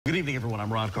Good evening, everyone.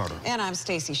 I'm Ron Carter. And I'm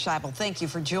Stacy Scheibel. Thank you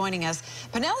for joining us.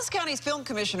 Pinellas County's film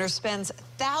commissioner spends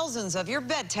thousands of your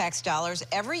bed tax dollars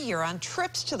every year on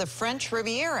trips to the French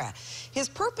Riviera. His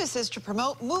purpose is to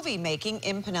promote movie making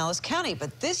in Pinellas County.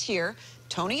 But this year,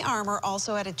 Tony Armour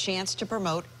also had a chance to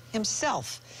promote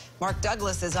himself. Mark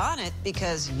Douglas is on it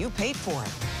because you paid for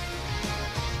it.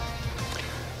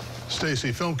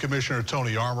 Stacy, Film Commissioner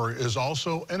Tony Armour is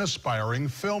also an aspiring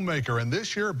filmmaker, and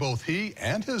this year both he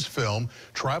and his film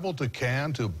traveled to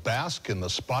Cannes to bask in the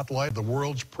spotlight of the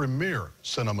world's premier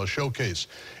cinema showcase.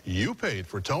 You paid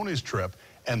for Tony's trip,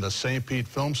 and the St. Pete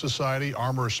Film Society,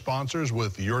 Armour sponsors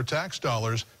with your tax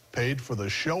dollars, paid for the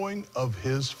showing of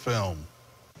his film.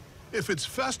 If it's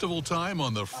festival time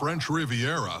on the French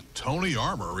Riviera, Tony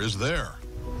Armour is there.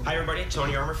 Hi everybody,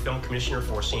 Tony Armour, Film Commissioner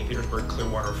for St. Petersburg,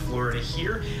 Clearwater, Florida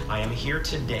here. I am here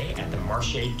today at the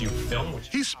Marché du Film.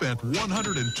 He spent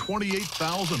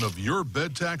 $128,000 of your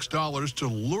bed tax dollars to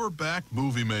lure back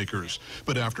movie makers.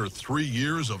 But after 3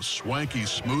 years of swanky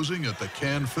smoozing at the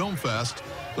Cannes Film Fest,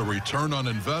 the return on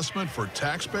investment for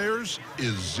taxpayers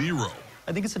is zero.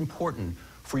 I think it's important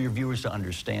for your viewers to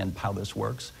understand how this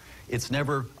works. It's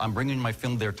never, I'm bringing my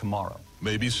film there tomorrow.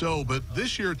 Maybe so, but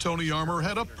this year Tony Armour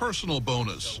had a personal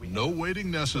bonus. No waiting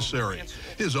necessary.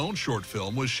 His own short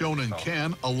film was shown in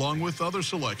Cannes along with other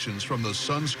selections from the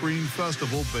Sunscreen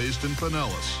Festival based in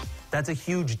Pinellas. That's a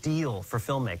huge deal for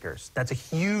filmmakers. That's a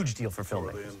huge deal for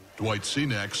filmmakers. Dwight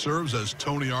Senack serves as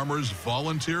Tony Armour's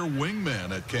volunteer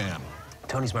wingman at Cannes.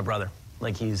 Tony's my brother.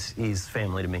 Like, he's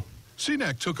family to me.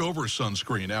 Senack took over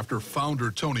Sunscreen after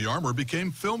founder Tony Armour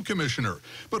became film commissioner,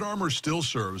 but Armour still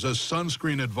serves as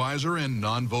Sunscreen advisor and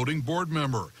non-voting board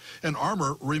member. And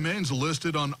Armour remains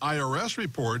listed on IRS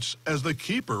reports as the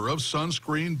keeper of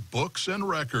Sunscreen books and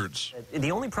records. The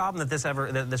only problem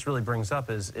that this really brings up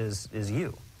is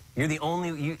you. You're the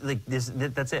only,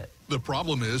 that's it. The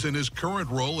problem is, in his current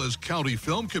role as county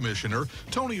film commissioner,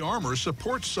 Tony Armour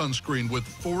supports Sunscreen with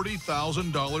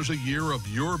 $40,000 a year of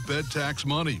your bed tax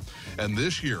money. And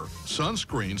this year,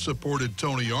 Sunscreen supported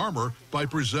Tony Armour by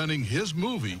presenting his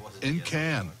movie in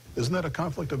Cannes. Isn't that a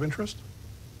conflict of interest?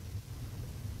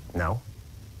 No.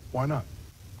 Why not?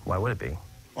 Why would it be?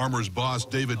 Armour's boss,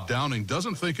 David Downing,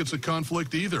 doesn't think it's a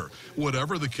conflict either.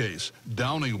 Whatever the case,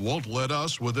 Downing won't let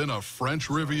us within a French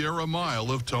Riviera mile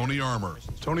of Tony Armour.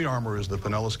 Tony Armour is the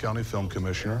Pinellas County Film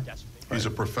Commissioner. He's a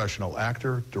professional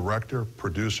actor, director,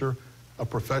 producer, a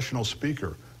professional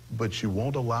speaker. But you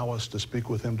won't allow us to speak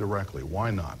with him directly.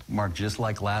 Why not? Mark, just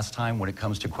like last time, when it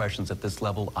comes to questions at this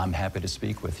level, I'm happy to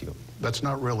speak with you. That's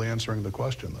not really answering the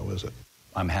question, though, is it?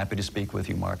 I'm happy to speak with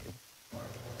you, Mark.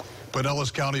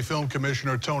 Pinellas County Film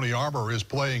Commissioner Tony Armour is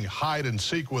playing hide and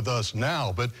seek with us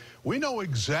now, but we know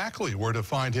exactly where to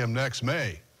find him next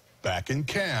May, back in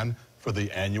Cannes for the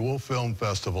annual film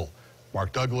festival.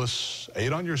 Mark Douglas,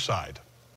 8 on your side.